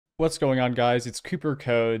What's going on, guys? It's Cooper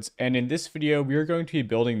Codes, and in this video we are going to be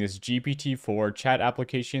building this GPT-4 chat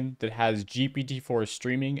application that has GPT-4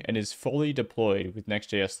 streaming and is fully deployed with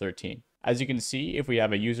Next.js 13. As you can see, if we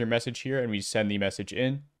have a user message here and we send the message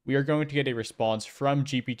in, we are going to get a response from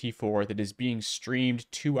GPT-4 that is being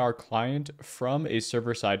streamed to our client from a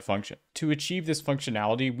server-side function. To achieve this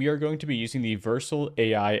functionality, we are going to be using the Vercel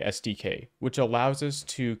AI SDK, which allows us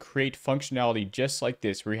to create functionality just like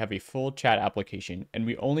this, where we have a full chat application and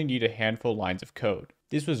we only need a handful of lines of code.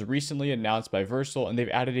 This was recently announced by Vercel, and they've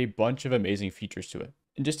added a bunch of amazing features to it.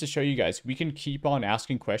 And just to show you guys, we can keep on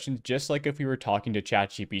asking questions just like if we were talking to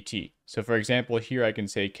ChatGPT. So for example, here I can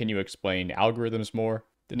say, can you explain algorithms more?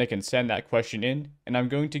 Then I can send that question in, and I'm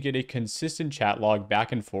going to get a consistent chat log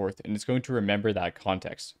back and forth, and it's going to remember that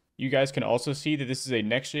context. You guys can also see that this is a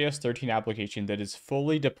Next.js 13 application that is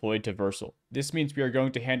fully deployed to Vercel. This means we are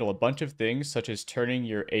going to handle a bunch of things, such as turning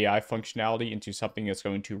your AI functionality into something that's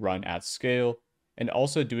going to run at scale, and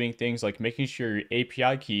also doing things like making sure your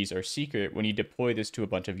API keys are secret when you deploy this to a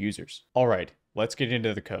bunch of users. Alright, let's get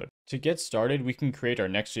into the code. To get started, we can create our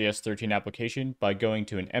Next.js 13 application by going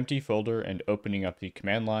to an empty folder and opening up the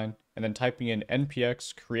command line, and then typing in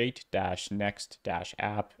npx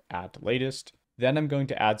create-next-app at latest. Then I'm going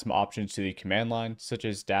to add some options to the command line, such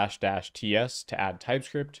as --ts to add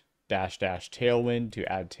TypeScript, --tailwind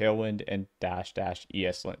to add tailwind, and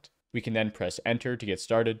 --eslint. We can then press enter to get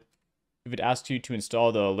started. If it asks you to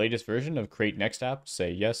install the latest version of Create Next App,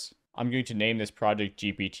 say yes. I'm going to name this project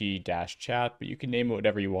GPT-chat, but you can name it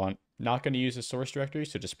whatever you want. Not going to use the source directory,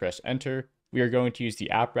 so just press enter. We are going to use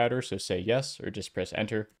the app router, so say yes, or just press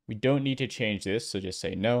enter. We don't need to change this, so just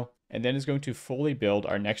say no. And then it's going to fully build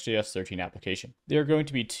our Next.js 13 application. There are going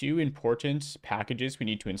to be two important packages we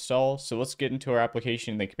need to install, so let's get into our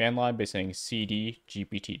application in the command line by saying cd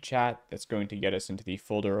GPT-chat. That's going to get us into the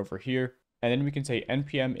folder over here. And then we can say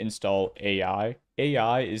npm install AI.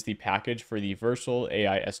 AI is the package for the Vercel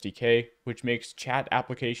AI SDK, which makes chat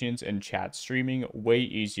applications and chat streaming way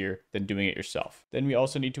easier than doing it yourself. Then we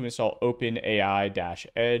also need to install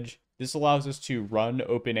OpenAI-Edge. This allows us to run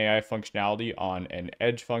OpenAI functionality on an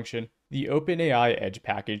edge function. The OpenAI Edge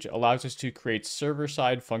package allows us to create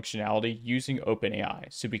server-side functionality using OpenAI,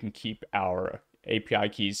 so we can keep our API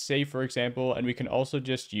keys safe, for example, and we can also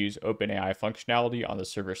just use OpenAI functionality on the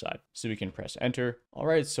server side. So we can press enter. All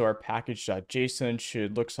right, so our package.json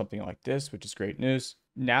should look something like this, which is great news.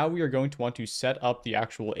 Now we are going to want to set up the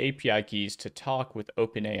actual API keys to talk with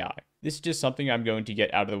OpenAI. This is just something I'm going to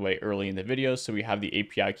get out of the way early in the video, so we have the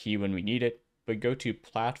API key when we need it. But go to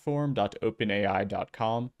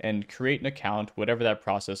platform.openai.com and create an account, whatever that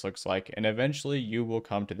process looks like, and eventually you will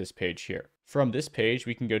come to this page here. From this page,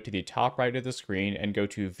 we can go to the top right of the screen and go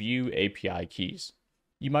to View API Keys.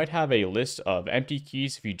 You might have a list of empty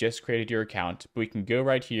keys if you just created your account, but we can go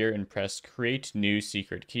right here and press Create New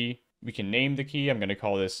Secret Key. We can name the key. I'm going to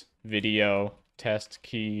call this Video Test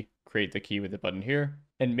Key. Create the key with the button here.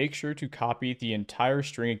 And make sure to copy the entire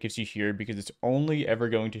string it gives you here, because it's only ever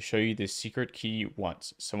going to show you this secret key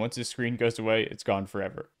once. So once the screen goes away, it's gone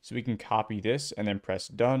forever. So we can copy this and then press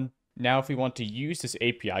done. Now, if we want to use this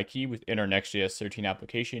API key within our Next.js 13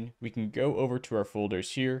 application, we can go over to our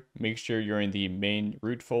folders here, make sure you're in the main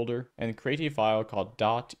root folder, and create a file called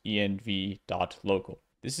 .env.local.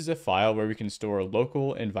 This is a file where we can store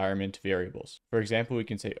local environment variables. For example, we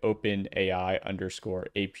can say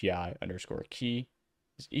OpenAI_API_key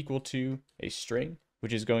is equal to a string,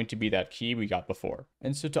 which is going to be that key we got before.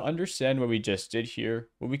 And so to understand what we just did here,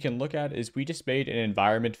 what we can look at is we just made an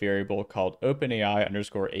environment variable called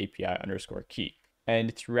OpenAI_API_key.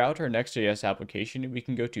 And throughout our Next.js application, we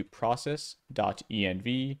can go to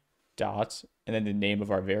process.env and then the name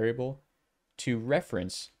of our variable to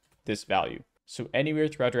reference this value. So anywhere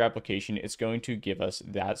throughout our application, it's going to give us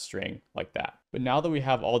that string like that. But now that we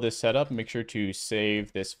have all this set up, make sure to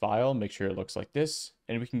save this file, make sure it looks like this,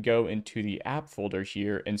 and we can go into the app folder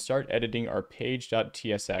here and start editing our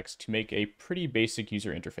page.tsx to make a pretty basic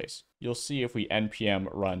user interface. You'll see if we npm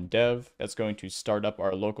run dev, that's going to start up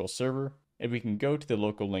our local server, and we can go to the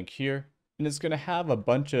local link here, and it's going to have a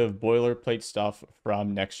bunch of boilerplate stuff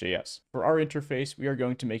from Next.js. For our interface, we are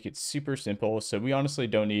going to make it super simple, so we honestly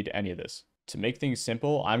don't need any of this. To make things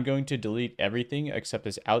simple, I'm going to delete everything except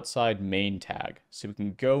this outside main tag. So we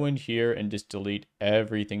can go in here and just delete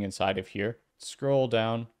everything inside of here. Scroll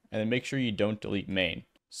down and then make sure you don't delete main.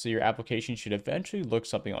 So your application should eventually look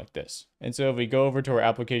something like this. And so if we go over to our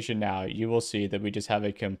application now, you will see that we just have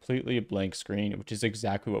a completely blank screen, which is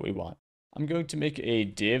exactly what we want. I'm going to make a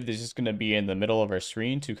div. This is going to be in the middle of our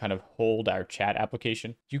screen to kind of hold our chat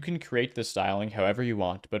application. You can create the styling however you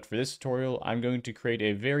want, but for this tutorial, I'm going to create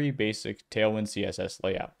a very basic Tailwind CSS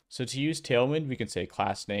layout. So to use Tailwind, we can say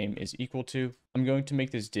class name is equal to. I'm going to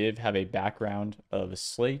make this div have a background of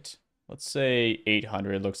slate. Let's say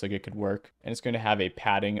 800 looks like it could work. And it's going to have a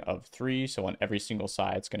padding of 3. So on every single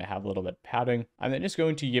side, it's going to have a little bit of padding. I'm then just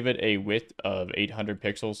going to give it a width of 800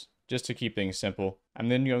 pixels just to keep things simple. I'm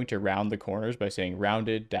then going to round the corners by saying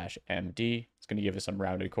rounded-MD. It's going to give us some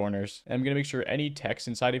rounded corners. And I'm going to make sure any text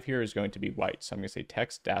inside of here is going to be white. So I'm going to say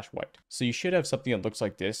text-white. So you should have something that looks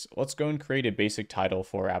like this. Let's go and create a basic title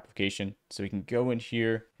for our application. So we can go in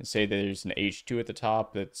here and say that there's an H2 at the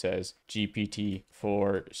top that says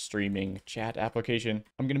GPT-4 streaming chat application.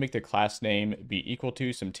 I'm going to make the class name be equal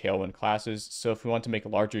to some Tailwind classes. So if we want to make a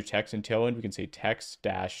larger text in Tailwind, we can say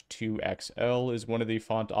text-2XL is one of the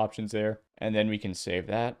font options there. And then we can save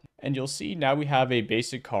that. And you'll see now we have a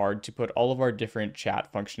basic card to put all of our different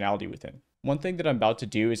chat functionality within. One thing that I'm about to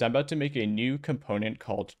do is I'm about to make a new component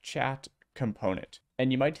called ChatComponent.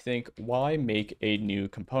 And you might think, why make a new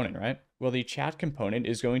component, right? Well, the chat component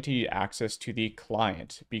is going to need access to the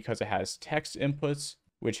client because it has text inputs,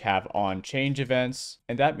 which have on-change events.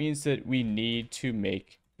 And that means that we need to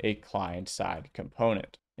make a client-side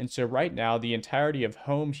component. And so right now, the entirety of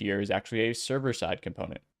home here is actually a server-side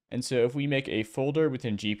component. And so if we make a folder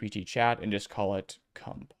within GPT chat and just call it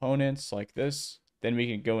components like this, then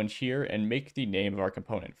we can go in here and make the name of our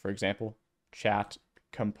component. For example,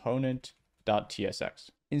 ChatComponent.tsx.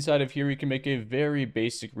 Inside of here, we can make a very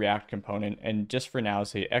basic React component and just for now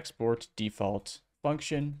say export default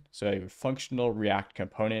function. So a functional React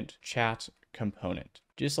component, chat component.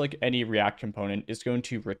 Just like any React component, is going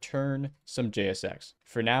to return some JSX.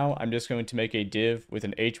 For now, I'm just going to make a div with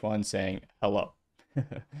an h1 saying hello.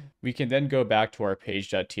 We can then go back to our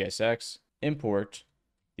page.tsx, import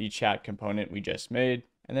the chat component we just made,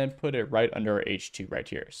 and then put it right under our h2 right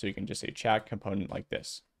here. So you can just say chat component like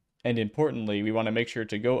this. And importantly, we want to make sure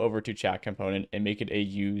to go over to chat component and make it a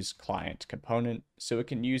use client component so it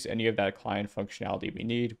can use any of that client functionality we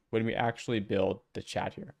need when we actually build the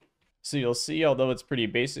chat here. So you'll see, although it's pretty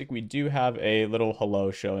basic, we do have a little hello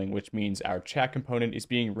showing, which means our chat component is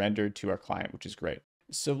being rendered to our client, which is great.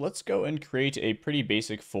 So let's go and create a pretty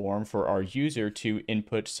basic form for our user to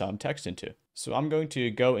input some text into. So I'm going to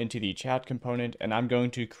go into the chat component and I'm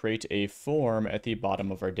going to create a form at the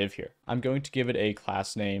bottom of our div here. I'm going to give it a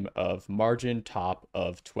class name of margin top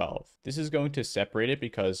of 12. This is going to separate it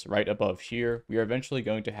because right above here, we are eventually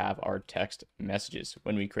going to have our text messages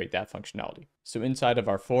when we create that functionality. So inside of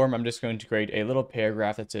our form, I'm just going to create a little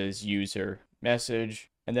paragraph that says user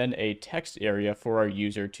message and then a text area for our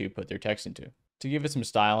user to put their text into. To give it some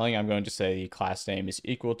styling, I'm going to say the class name is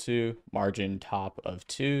equal to margin top of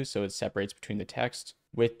 2, so it separates between the text,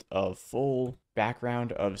 width of full,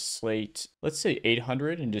 background of slate, let's say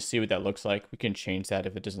 800, and just see what that looks like. We can change that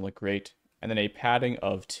if it doesn't look great. And then a padding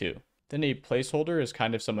of 2. Then a placeholder is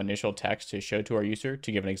kind of some initial text to show to our user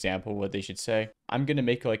to give an example of what they should say. I'm going to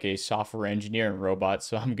make like a software engineer and robot,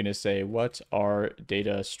 so I'm going to say, what are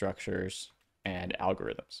data structures and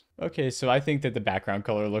algorithms? Okay, so I think that the background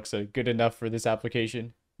color looks good enough for this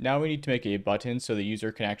application. Now we need to make a button so the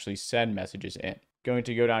user can actually send messages in. Going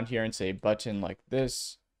to go down here and say button like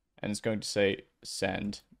this, and it's going to say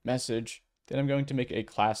send message. Then I'm going to make a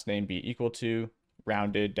class name be equal to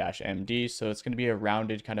rounded-MD, so it's going to be a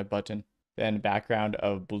rounded kind of button. Then background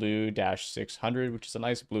of blue-600, which is a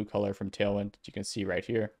nice blue color from Tailwind, you can see right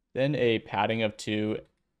here. Then a padding of 2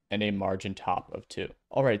 and a margin top of 2.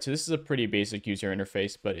 All right, so this is a pretty basic user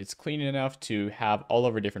interface, but it's clean enough to have all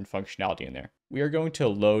of our different functionality in there. We are going to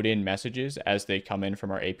load in messages as they come in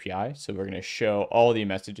from our API. So we're going to show all the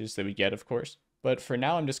messages that we get, of course. But for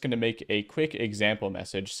now, I'm just going to make a quick example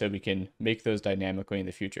message so we can make those dynamically in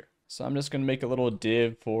the future. So I'm just going to make a little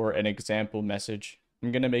div for an example message.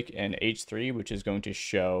 I'm going to make an H3, which is going to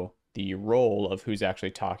show the role of who's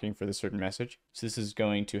actually talking for the certain message. So this is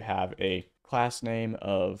going to have a class name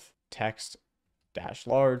of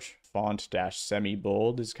text-large,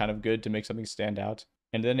 font-semi-bold is kind of good to make something stand out.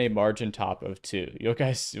 And then a margin top of 2. You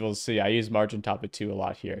guys will see I use margin top of 2 a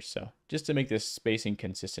lot here. So just to make this spacing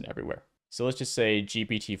consistent everywhere. So let's just say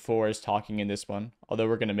GPT-4 is talking in this one, although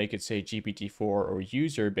we're going to make it say GPT-4 or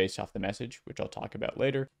user based off the message, which I'll talk about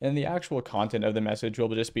later. And the actual content of the message will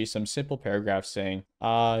just be some simple paragraphs saying,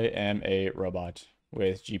 I am a robot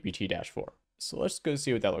with GPT-4. So let's go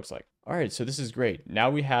see what that looks like. All right, so this is great. Now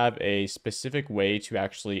we have a specific way to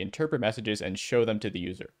actually interpret messages and show them to the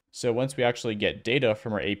user. So once we actually get data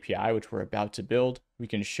from our API, which we're about to build, we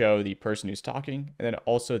can show the person who's talking and then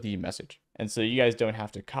also the message. And so you guys don't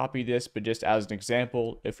have to copy this, but just as an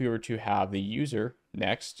example, if we were to have the user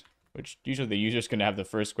next, which usually the user is going to have the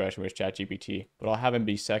first question with ChatGPT, but I'll have him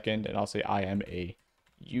be second, and I'll say I am a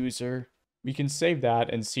user. We can save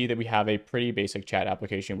that and see that we have a pretty basic chat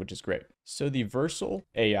application, which is great. So the Vercel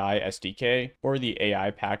AI SDK, or the AI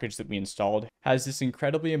package that we installed, has this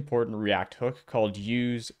incredibly important React hook called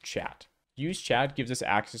useChat. useChat gives us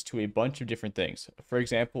access to a bunch of different things. For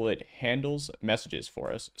example, it handles messages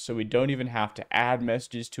for us, so we don't even have to add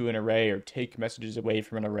messages to an array or take messages away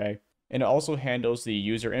from an array. And it also handles the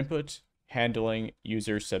user input, handling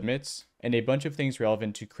user submits, and a bunch of things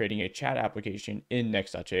relevant to creating a chat application in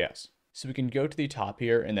Next.js. So we can go to the top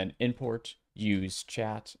here and then import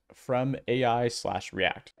useChat from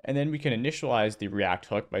AI/React. And then we can initialize the React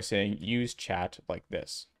hook by saying useChat like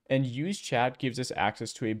this. And useChat gives us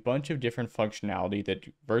access to a bunch of different functionality that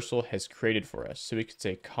Vercel has created for us. So we could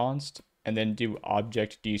say const and then do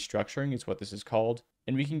object destructuring is what this is called.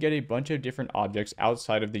 And we can get a bunch of different objects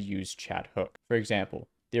outside of the useChat hook. For example,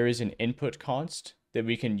 there is an input const that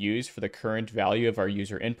we can use for the current value of our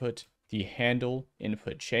user input, the handle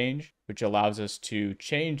input change, which allows us to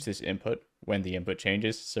change this input when the input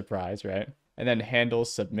changes, surprise, right? And then handle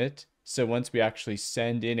submit. So once we actually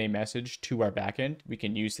send in a message to our backend, we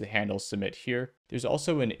can use the handle submit here. There's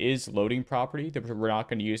also an isLoading property that we're not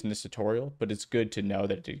going to use in this tutorial, but it's good to know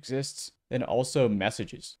that it exists. Then also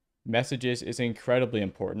messages. Messages is incredibly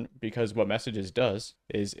important because what messages does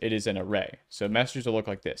is it is an array. So messages will look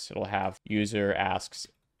like this. It'll have user asks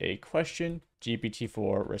a question,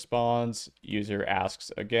 GPT-4 responds, user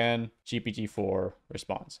asks again, GPT-4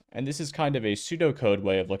 responds. And this is kind of a pseudocode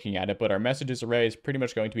way of looking at it, but our messages array is pretty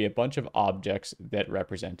much going to be a bunch of objects that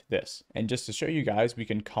represent this. And just to show you guys, we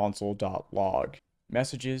can console.log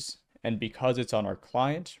messages. And because it's on our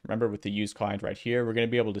client, remember with the use client right here, we're going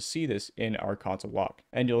to be able to see this in our console log.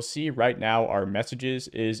 And you'll see right now our messages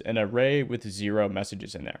is an array with 0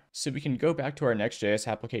 messages in there. So we can go back to our Next.js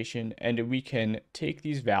application and we can take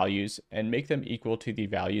these values and make them equal to the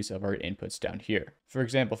values of our inputs down here. For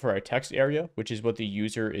example, for our text area, which is what the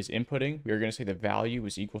user is inputting, we are going to say the value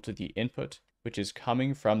is equal to the input, which is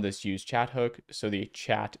coming from this useChat hook. So the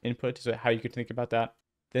chat input is how you could think about that.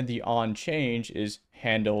 Then the on change is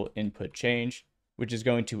handle input change, which is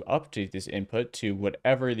going to update this input to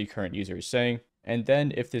whatever the current user is saying. And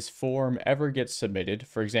then if this form ever gets submitted,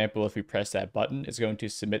 for example, if we press that button, it's going to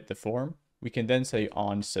submit the form. We can then say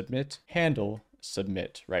on submit, handle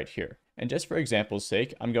submit right here. And just for example's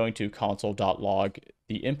sake, I'm going to console.log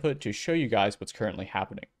the input to show you guys what's currently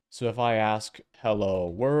happening. So if I ask hello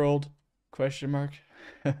world, question mark,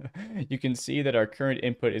 you can see that our current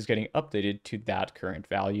input is getting updated to that current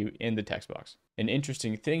value in the text box. An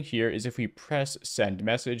interesting thing here is if we press send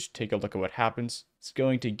message, take a look at what happens. It's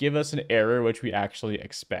going to give us an error, which we actually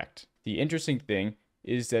expect. The interesting thing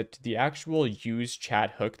is that the actual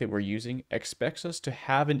useChat hook that we're using expects us to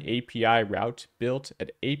have an API route built at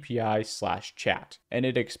API/chat, and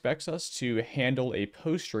it expects us to handle a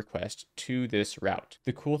post request to this route.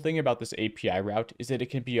 The cool thing about this API route is that it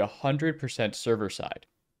can be 100% server side.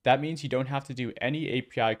 That means you don't have to do any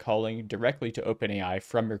API calling directly to OpenAI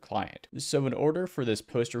from your client. So in order for this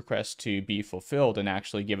post request to be fulfilled and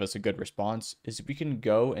actually give us a good response, is we can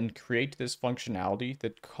go and create this functionality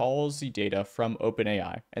that calls the data from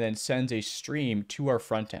OpenAI and then sends a stream to our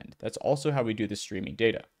front end. That's also how we do the streaming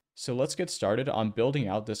data. So let's get started on building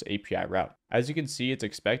out this API route. As you can see, it's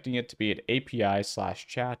expecting it to be at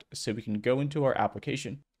API/chat, so we can go into our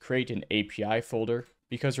application, create an API folder,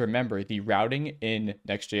 because remember, the routing in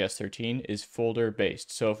Next.js 13 is folder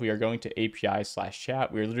based. So if we are going to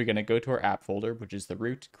API/chat, we're literally going to go to our app folder, which is the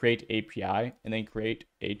root, create API, and then create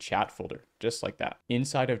a chat folder, just like that.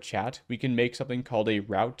 Inside of chat, we can make something called a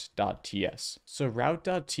route.ts. So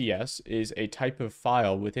route.ts is a type of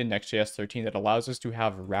file within Next.js 13 that allows us to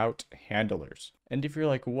have route handlers. And if you're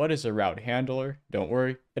like, what is a route handler? Don't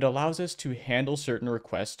worry. It allows us to handle certain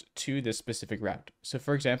requests to this specific route. So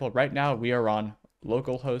for example, right now we are on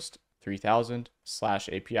localhost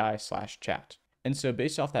 3000/API/chat. And so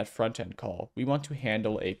based off that front end call, we want to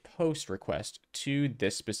handle a post request to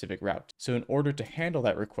this specific route. So in order to handle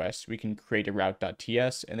that request, we can create a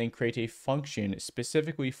route.ts and then create a function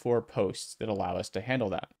specifically for posts that allow us to handle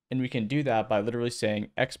that. And we can do that by literally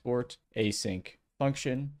saying export async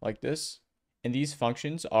function like this. And these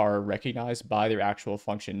functions are recognized by their actual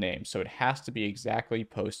function name. So it has to be exactly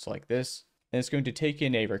posts like this. And it's going to take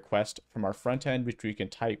in a request from our front end, which we can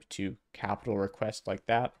type to capital request like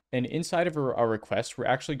that. And inside of our request, we're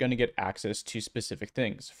actually going to get access to specific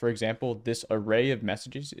things. For example, this array of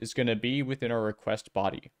messages is going to be within our request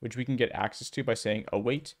body, which we can get access to by saying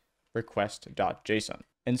await request.json.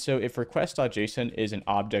 And so if request.json is an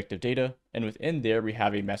object of data, and within there we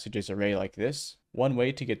have a messages array like this, one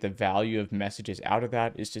way to get the value of messages out of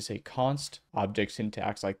that is to say const object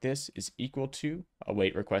syntax like this is equal to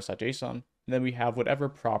await request.json. And then we have whatever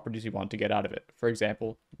properties we want to get out of it. For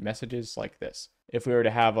example, messages like this. If we were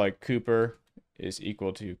to have like Cooper is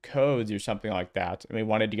equal to codes or something like that, and we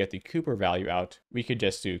wanted to get the Cooper value out, we could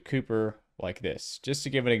just do Cooper like this, just to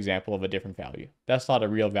give an example of a different value. That's not a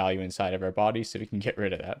real value inside of our body, so we can get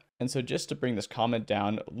rid of that. And so just to bring this comment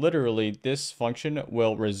down, literally this function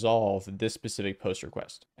will resolve this specific post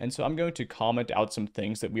request. And so I'm going to comment out some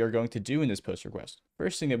things that we are going to do in this post request.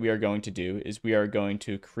 First thing that we are going to do is we are going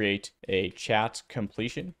to create a chat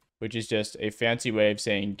completion, which is just a fancy way of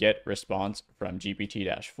saying get response from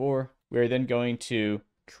GPT-4. We're then going to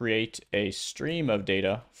create a stream of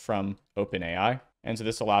data from OpenAI. And so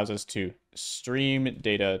this allows us to stream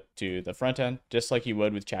data to the front end, just like you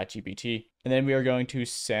would with ChatGPT. And then we are going to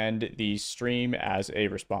send the stream as a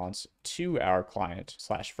response to our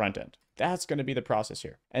client/front end. That's going to be the process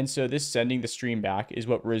here. And so this sending the stream back is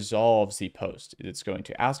what resolves the post. It's going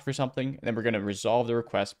to ask for something, and then we're going to resolve the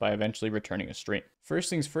request by eventually returning a stream.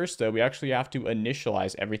 First things first, though, we actually have to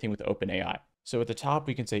initialize everything with OpenAI. So at the top,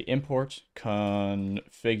 we can say import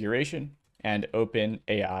configuration and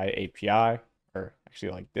OpenAI API, or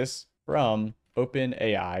actually like this, from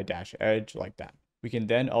OpenAI-edge like that. We can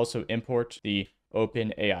then also import the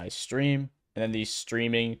OpenAI stream and then the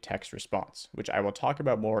streaming text response, which I will talk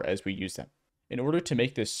about more as we use them. In order to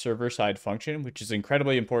make this server-side function, which is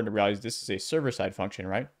incredibly important to realize this is a server-side function,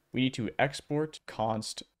 right? We need to export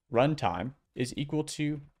const runtime is equal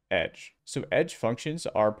to edge. So edge functions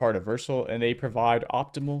are part of Vercel and they provide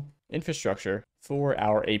optimal infrastructure for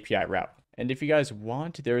our API route. And if you guys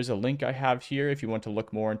want, there is a link I have here if you want to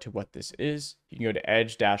look more into what this is. You can go to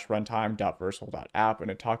edge-runtime.vercel.app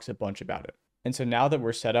and it talks a bunch about it. And so now that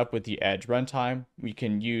we're set up with the edge runtime, we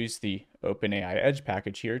can use the OpenAI edge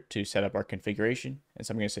package here to set up our configuration. And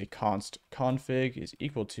so I'm going to say const config is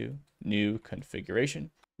equal to new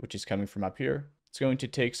configuration, which is coming from up here. It's going to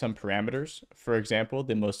take some parameters. For example,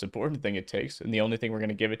 the most important thing it takes, and the only thing we're going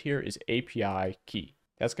to give it here is API key.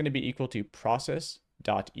 That's going to be equal to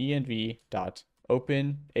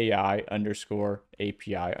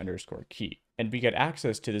process.env.openai_API_key. And we get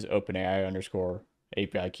access to this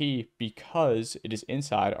OpenAI_API key because it is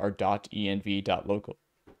inside our .env.local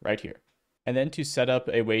right here. And then to set up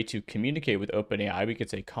a way to communicate with OpenAI, we could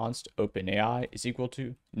say const OpenAI is equal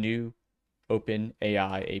to new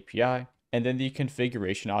OpenAI API, and then the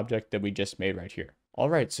configuration object that we just made right here. All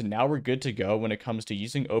right, so now we're good to go when it comes to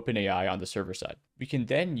using OpenAI on the server side. We can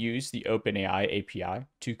then use the OpenAI API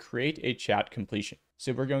to create a chat completion.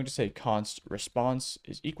 So we're going to say const response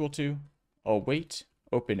is equal to await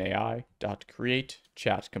OpenAI.create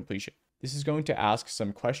chat completion. This is going to ask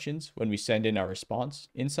some questions when we send in our response.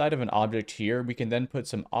 Inside of an object here, we can then put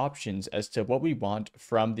some options as to what we want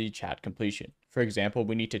from the chat completion. For example,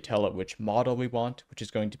 we need to tell it which model we want, which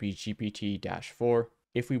is going to be GPT-4.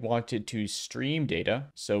 If we wanted to stream data,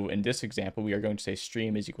 so in this example, we are going to say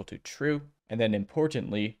stream is equal to true. And then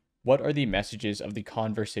importantly, what are the messages of the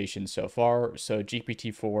conversation so far? So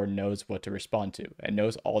GPT-4 knows what to respond to and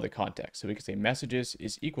knows all the context. So we can say messages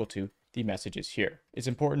is equal to the messages here. It's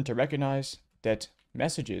important to recognize that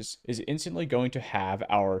messages is instantly going to have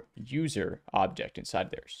our user object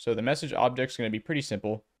inside there. So the message object is going to be pretty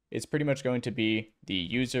simple. It's pretty much going to be the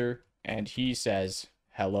user and he says,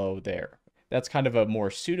 hello there. That's kind of a more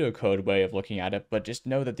pseudocode way of looking at it, but just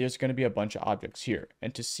know that there's going to be a bunch of objects here.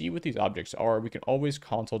 And to see what these objects are, we can always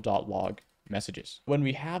console.log messages. When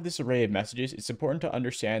we have this array of messages, it's important to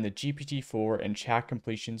understand that GPT-4 and chat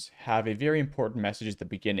completions have a very important message at the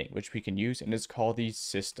beginning, which we can use, and it's called the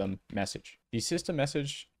system message. The system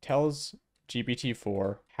message tells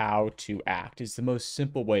GPT-4 how to act. It's the most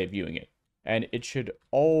simple way of viewing it. And it should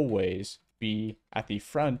always be at the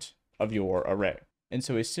front of your array. And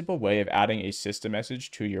so a simple way of adding a system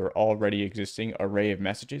message to your already existing array of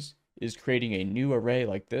messages is creating a new array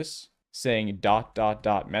like this, saying ...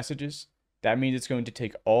 messages. That means it's going to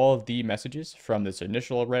take all of the messages from this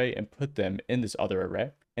initial array and put them in this other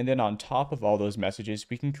array. And then on top of all those messages,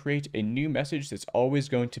 we can create a new message that's always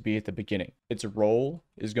going to be at the beginning. Its role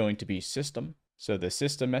is going to be system. So the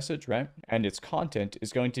system message, right? And its content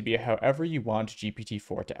is going to be however you want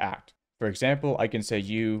GPT-4 to act. For example, I can say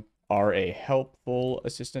you are a helpful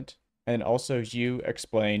assistant, and also you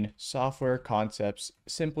explain software concepts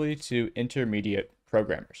simply to intermediate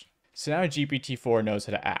programmers. So now GPT-4 knows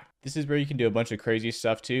how to act. This is where you can do a bunch of crazy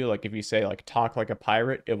stuff too. Like if you say like talk like a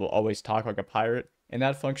pirate, it will always talk like a pirate. And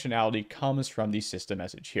that functionality comes from the system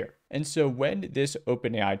message here. And so when this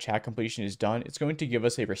OpenAI chat completion is done, it's going to give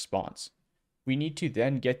us a response. We need to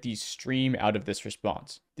then get the stream out of this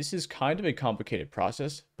response. This is kind of a complicated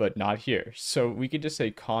process, but not here. So we could just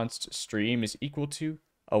say const stream is equal to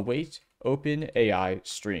await OpenAI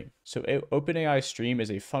stream. So OpenAI stream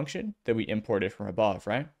is a function that we imported from above,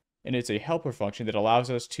 right? And it's a helper function that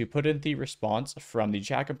allows us to put in the response from the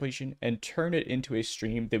chat completion and turn it into a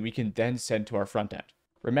stream that we can then send to our front end.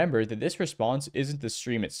 Remember that this response isn't the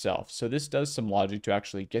stream itself, so this does some logic to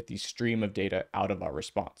actually get the stream of data out of our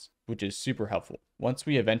response, which is super helpful. Once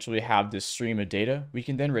we eventually have this stream of data, we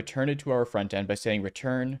can then return it to our front end by saying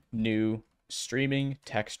return new streaming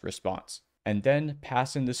text response, and then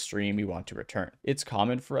pass in the stream we want to return. It's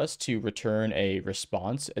common for us to return a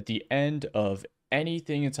response at the end of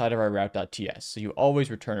anything inside of our route.ts, so you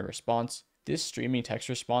always return a response. This streaming text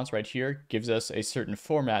response right here gives us a certain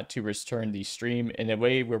format to return the stream in a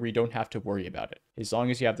way where we don't have to worry about it. As long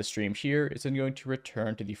as you have the stream here, it's then going to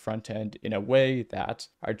return to the front end in a way that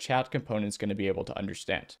our chat component is going to be able to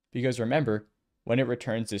understand. Because remember, when it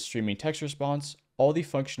returns this streaming text response, all the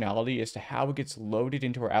functionality as to how it gets loaded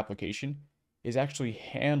into our application is actually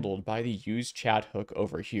handled by the useChat hook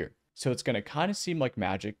over here. So it's going to kind of seem like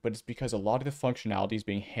magic, but it's because a lot of the functionality is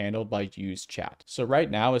being handled by useChat. So right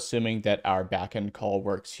now, assuming that our backend call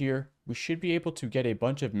works here, we should be able to get a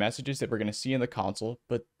bunch of messages that we're going to see in the console,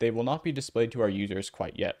 but they will not be displayed to our users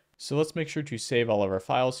quite yet. So let's make sure to save all of our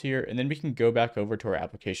files here, and then we can go back over to our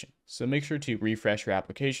application. So make sure to refresh your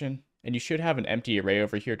application, and you should have an empty array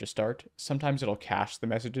over here to start. Sometimes it'll cache the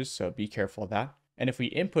messages, so be careful of that. And if we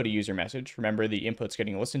input a user message, remember the input's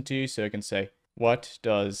getting listened to, so it can say, what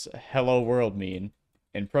does hello world mean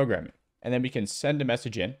in programming? And then we can send a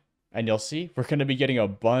message in, and you'll see we're going to be getting a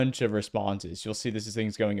bunch of responses. You'll see this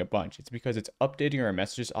thing's going a bunch. It's because it's updating our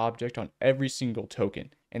messages object on every single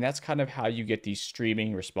token. And that's kind of how you get the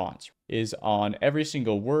streaming response, is on every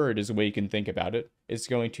single word is the way you can think about it. It's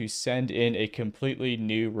going to send in a completely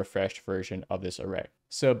new refreshed version of this array.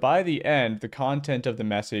 So by the end, the content of the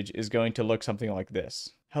message is going to look something like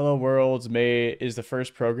this. Hello worlds is the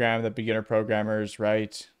first program that beginner programmers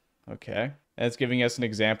write. Okay. And it's giving us an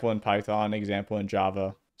example in Python, example in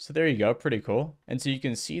Java. So there you go, pretty cool. And so you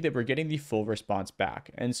can see that we're getting the full response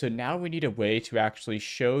back. And so now we need a way to actually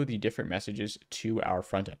show the different messages to our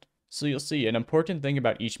front end. So you'll see an important thing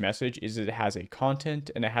about each message is that it has a content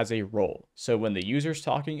and it has a role. So when the user's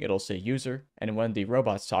talking, it'll say user, and when the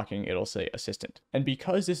robot's talking, it'll say assistant. And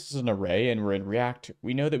because this is an array and we're in React,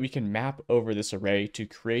 we know that we can map over this array to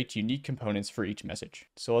create unique components for each message.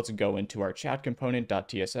 So let's go into our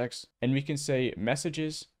ChatComponent.tsx, and we can say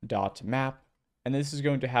messages.map, and this is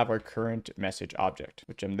going to have our current message object,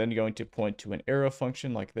 which I'm then going to point to an arrow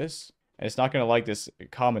function like this. And it's not going to like this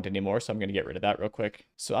comment anymore, so I'm going to get rid of that real quick.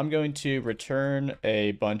 So I'm going to return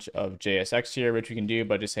a bunch of JSX here, which we can do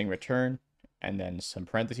by just saying return, and then some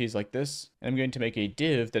parentheses like this. And I'm going to make a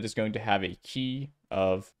div that is going to have a key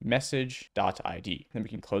of message.id. Then we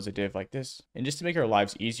can close a div like this. And just to make our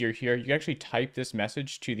lives easier here, you can actually type this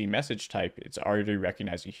message to the message type it's already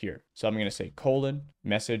recognizing here. So I'm going to say colon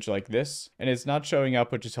message like this, and it's not showing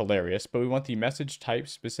up, which is hilarious, but we want the message type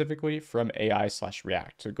specifically from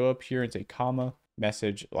AI/React. So go up here and say comma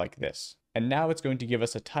message like this. And now it's going to give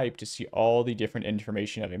us a type to see all the different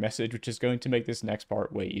information of a message, which is going to make this next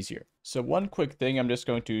part way easier. So one quick thing I'm just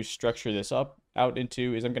going to structure this out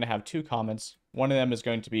into is I'm going to have two comments. One of them is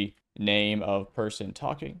going to be name of person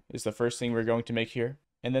talking is the first thing we're going to make here.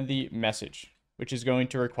 And then the message, which is going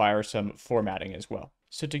to require some formatting as well.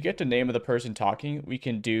 So to get the name of the person talking, we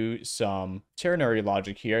can do some ternary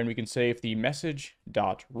logic here, and we can say if the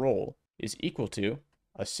message.role is equal to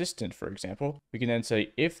assistant, for example, we can then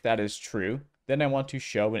say if that is true, then I want to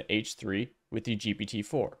show an H3 with the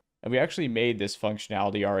GPT-4. And we actually made this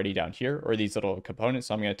functionality already down here, or these little components.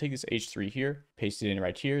 So I'm going to take this H3 here, paste it in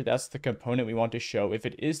right here. That's the component we want to show if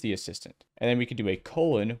it is the assistant. And then we can do a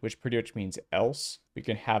colon, which pretty much means else. We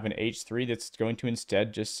can have an H3 that's going to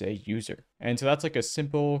instead just say user. And so that's like a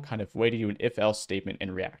simple kind of way to do an if-else statement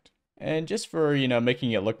in React. And just for,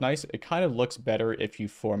 making it look nice, it kind of looks better if you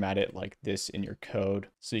format it like this in your code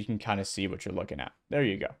so you can kind of see what you're looking at. There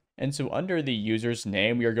you go. And so under the user's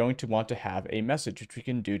name, we are going to want to have a message, which we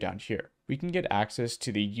can do down here. We can get access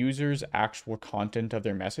to the user's actual content of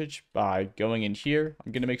their message by going in here.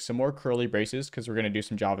 I'm going to make some more curly braces because we're going to do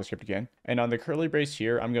some JavaScript again. And on the curly brace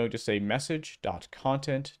here, I'm going to say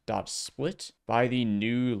message.content.split by the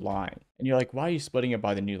new line. And you're like, why are you splitting it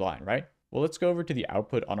by the new line, right? Well, let's go over to the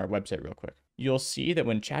output on our website real quick. You'll see that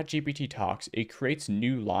when ChatGPT talks, it creates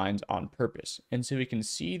new lines on purpose. And so we can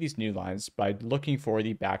see these new lines by looking for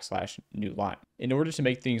the \new line. In order to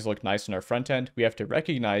make things look nice on our front end, we have to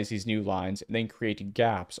recognize these new lines and then create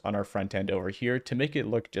gaps on our front end over here to make it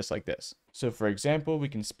look just like this. So for example, we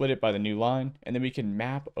can split it by the new line and then we can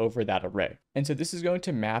map over that array. And so this is going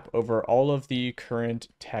to map over all of the current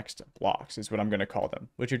text blocks is what I'm going to call them,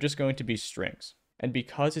 which are just going to be strings. And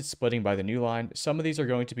because it's splitting by the new line, some of these are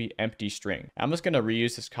going to be empty string. I'm just going to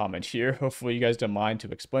reuse this comment here. Hopefully you guys don't mind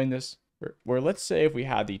to explain this. Where let's say if we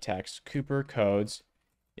had the text, Cooper Codes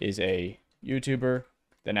is a YouTuber,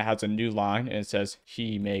 then it has a new line and it says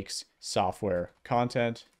he makes software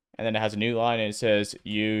content. And then it has a new line and it says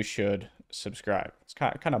you should subscribe. It's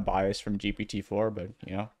kind of biased from GPT-4, but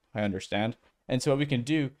you know, I understand. And so what we can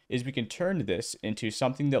do is we can turn this into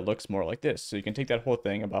something that looks more like this. So you can take that whole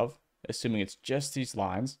thing above, assuming it's just these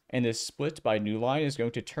lines, and this split by new line is going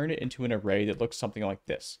to turn it into an array that looks something like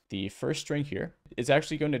this. The first string here is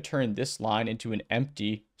actually going to turn this line into an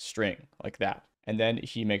empty string like that. And then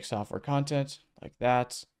he makes software content like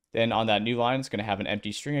that. Then on that new line, it's going to have an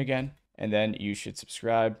empty string again. And then you should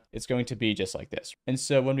subscribe. It's going to be just like this. And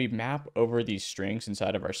so when we map over these strings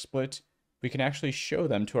inside of our split, we can actually show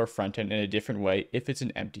them to our front end in a different way if it's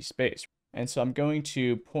an empty space. And so I'm going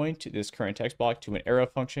to point this current text block to an arrow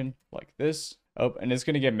function like this. Oh, and it's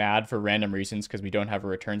going to get mad for random reasons because we don't have a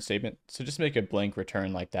return statement. So just make a blank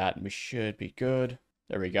return like that and we should be good.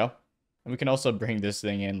 There we go. And we can also bring this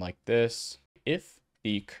thing in like this. If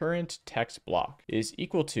the current text block is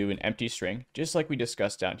equal to an empty string, just like we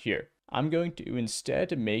discussed down here, I'm going to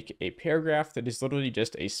instead make a paragraph that is literally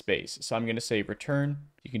just a space. So I'm going to say return.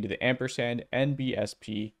 You can do the ampersand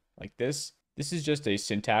NBSP like this. This is just a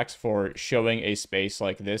syntax for showing a space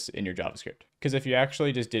like this in your JavaScript. Because if you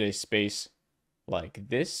actually just did a space like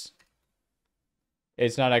this,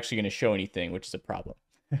 it's not actually going to show anything, which is a problem.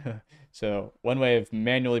 So one way of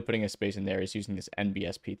manually putting a space in there is using this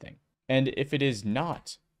NBSP thing. And if it is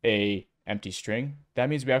not a empty string, that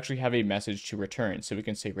means we actually have a message to return. So we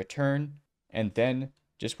can say return and then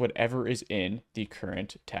just whatever is in the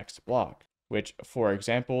current text block, which for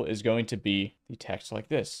example is going to be the text like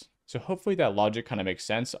this. So hopefully that logic kind of makes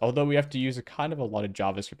sense, although we have to use a lot of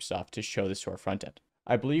JavaScript stuff to show this to our front end.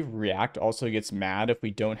 I believe React also gets mad if we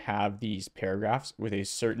don't have these paragraphs with a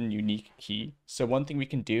certain unique key. So one thing we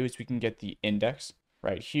can do is we can get the index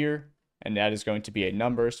right here, and that is going to be a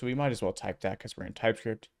number. So we might as well type that because we're in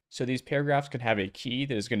TypeScript. So these paragraphs can have a key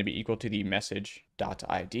that is going to be equal to the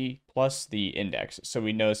message.id plus the index. So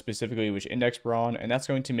we know specifically which index we're on, and that's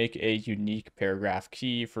going to make a unique paragraph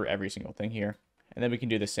key for every single thing here. And then we can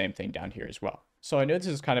do the same thing down here as well. So I know this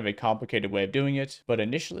is kind of a complicated way of doing it, but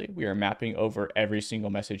initially we are mapping over every single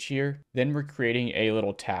message here. Then we're creating a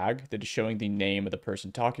little tag that is showing the name of the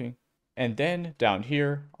person talking. And then down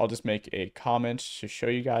here, I'll just make a comment to show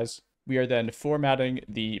you guys. We are then formatting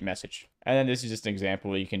the message. And then this is just an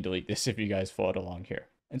example. You can delete this if you guys followed along here.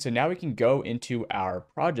 And so now we can go into our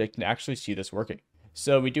project and actually see this working.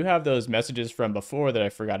 So we do have those messages from before that I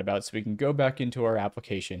forgot about. So we can go back into our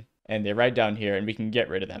application and they're right down here and we can get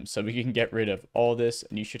rid of them. So we can get rid of all this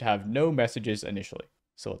and you should have no messages initially.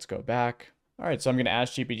 So let's go back. All right, so I'm going to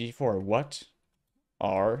ask GPT-4, what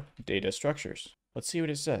are data structures? Let's see what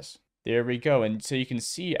it says. There we go. And so you can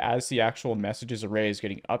see as the actual messages array is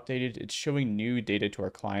getting updated, it's showing new data to our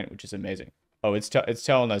client, which is amazing. Oh, it's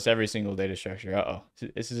telling us every single data structure. Uh-oh,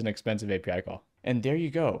 this is an expensive API call. And there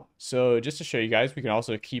you go. So just to show you guys, we can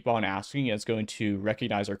also keep on asking. It's going to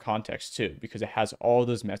recognize our context too, because it has all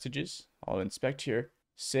those messages. I'll inspect here,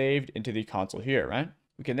 saved into the console here, right?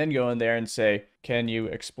 We can then go in there and say, can you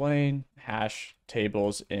explain hash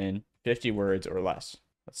tables in 50 words or less?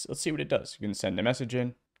 Let's see what it does. You can send a message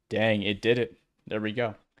in. Dang, it did it. There we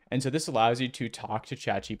go. And so this allows you to talk to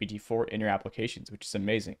ChatGPT-4 in your applications, which is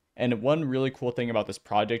amazing. And one really cool thing about this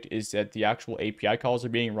project is that the actual API calls are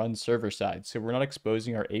being run server side. So we're not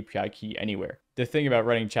exposing our API key anywhere. The thing about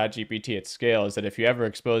running ChatGPT at scale is that if you ever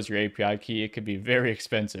expose your API key, it could be very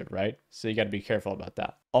expensive, right? So you got to be careful about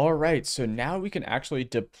that. All right, so now we can actually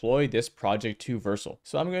deploy this project to Vercel.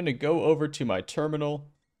 So I'm going to go over to my terminal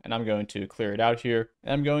and I'm going to clear it out here.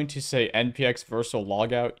 And I'm going to say npx Vercel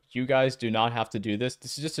logout. You guys do not have to do this.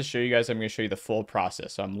 This is just to show you guys, I'm going to show you the full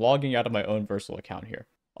process. So I'm logging out of my own Vercel account here.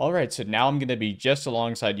 All right, so now I'm going to be just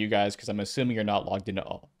alongside you guys because I'm assuming you're not logged in at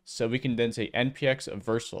all. So we can then say npx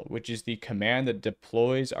Vercel, which is the command that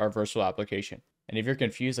deploys our Vercel application. And if you're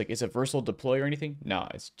confused, like, is it Vercel deploy or anything? No,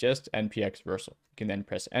 it's just npx Vercel. You can then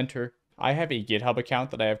press enter. I have a GitHub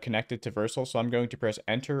account that I have connected to Vercel, so I'm going to press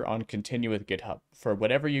enter on continue with GitHub. For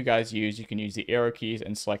whatever you guys use, you can use the arrow keys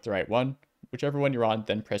and select the right one. Whichever one you're on,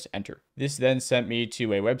 then press enter. This then sent me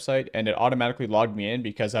to a website and it automatically logged me in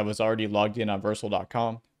because I was already logged in on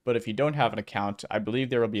Vercel.com. But if you don't have an account, I believe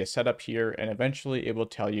there will be a setup here and eventually it will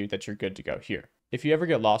tell you that you're good to go here. If you ever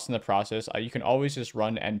get lost in the process, you can always just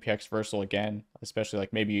run npx Vercel again, especially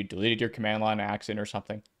like maybe you deleted your command line accident or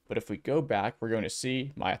something. But if we go back, we're going to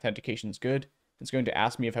see my authentication is good. It's going to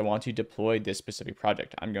ask me if I want to deploy this specific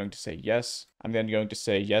project. I'm going to say yes. I'm then going to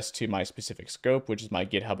say yes to my specific scope, which is my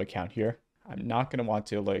GitHub account here. I'm not going to want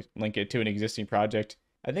to link it to an existing project.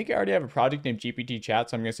 I think I already have a project named GPT Chat,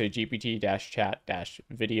 so I'm going to say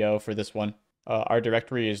GPT-chat-video for this one. Our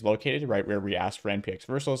directory is located right where we asked for npx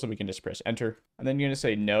Vercel, so we can just press enter. And then you're going to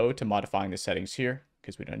say no to modifying the settings here,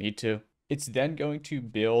 because we don't need to. It's then going to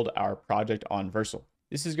build our project on Vercel.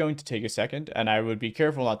 This is going to take a second, and I would be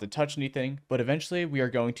careful not to touch anything, but eventually we are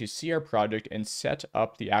going to see our project and set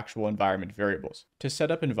up the actual environment variables. To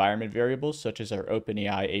set up environment variables, such as our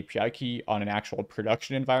OpenAI API key on an actual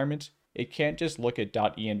production environment, it can't just look at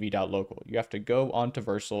 .env.local. You have to go onto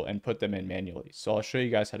Vercel and put them in manually. So I'll show you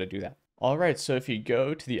guys how to do that. All right, so if you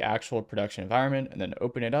go to the actual production environment and then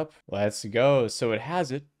open it up, let's go. So it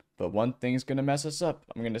has it, but one thing's gonna mess us up.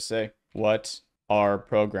 I'm gonna say, what are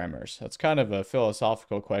programmers? That's kind of a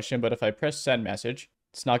philosophical question, but if I press send message,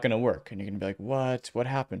 it's not going to work. And you're going to be like, what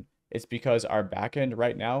happened? It's because our backend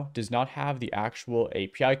right now does not have the actual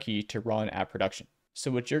API key to run at production.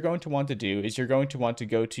 So what you're going to want to do is you're going to want to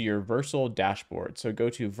go to your Vercel dashboard. So go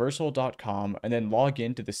to vercel.com and then log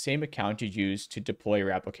into the same account you used to deploy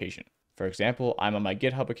your application. For example, I'm on my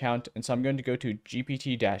GitHub account, and so I'm going to go to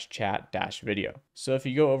GPT-chat-video. So if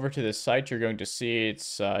you go over to this site, you're going to see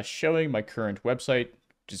it's showing my current website,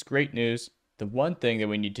 which is great news. The one thing that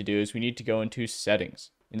we need to do is we need to go into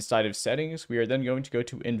settings. Inside of settings, we are then going to go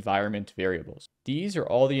to environment variables. These are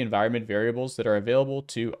all the environment variables that are available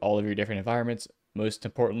to all of your different environments. Most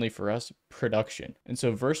importantly for us, production. And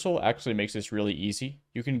so Vercel actually makes this really easy.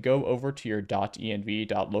 You can go over to your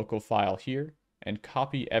 .env.local file here and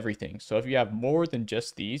copy everything. So if you have more than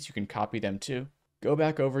just these, you can copy them too. Go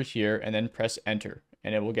back over here and then press enter,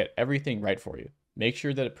 and it will get everything right for you. Make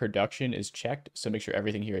sure that production is checked, so make sure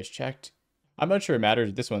everything here is checked. I'm not sure it matters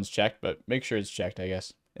if this one's checked, but make sure it's checked, I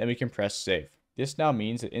guess. And we can press save. This now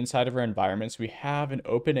means that inside of our environments, we have an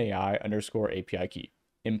OpenAI_API key.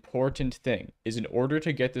 Important thing is, in order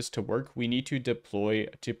to get this to work, we need to deploy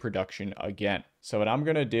to production again. So what I'm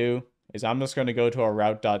gonna do is I'm just going to go to our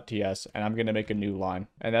route.ts and I'm going to make a new line,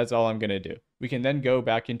 and that's all I'm going to do. We can then go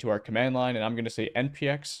back into our command line and I'm going to say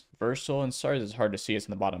npx Vercel, and sorry this is hard to see, it's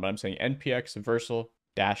in the bottom, but I'm saying npx Vercel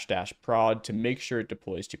 --prod to make sure it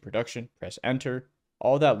deploys to production. Press enter.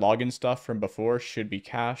 All that login stuff from before should be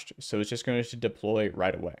cached, so it's just going to deploy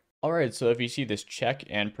right away. All right, so if you see this check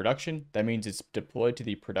and production, that means it's deployed to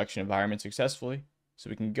the production environment successfully. So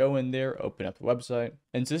we can go in there, open up the website.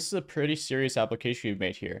 And so this is a pretty serious application we've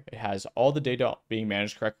made here. It has all the data being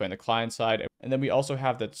managed correctly on the client side. And then we also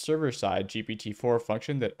have that server side GPT-4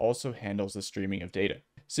 function that also handles the streaming of data.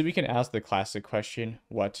 So we can ask the classic question,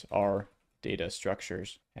 what are data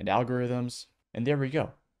structures and algorithms? And there we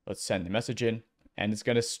go. Let's send the message in, and it's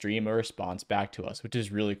going to stream a response back to us, which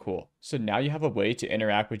is really cool. So now you have a way to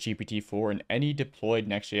interact with GPT-4 in any deployed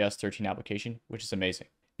Next.js 13 application, which is amazing.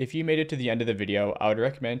 If you made it to the end of the video, I would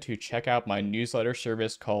recommend to check out my newsletter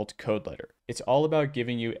service called CodeLetter. It's all about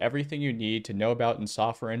giving you everything you need to know about in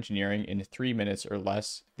software engineering in 3 minutes or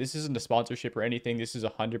less. This isn't a sponsorship or anything. This is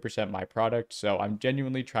 100% my product, so I'm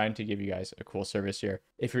genuinely trying to give you guys a cool service here.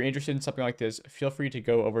 If you're interested in something like this, feel free to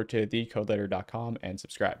go over to thecodeletter.com and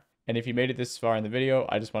subscribe. And if you made it this far in the video,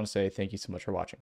 I just want to say thank you so much for watching.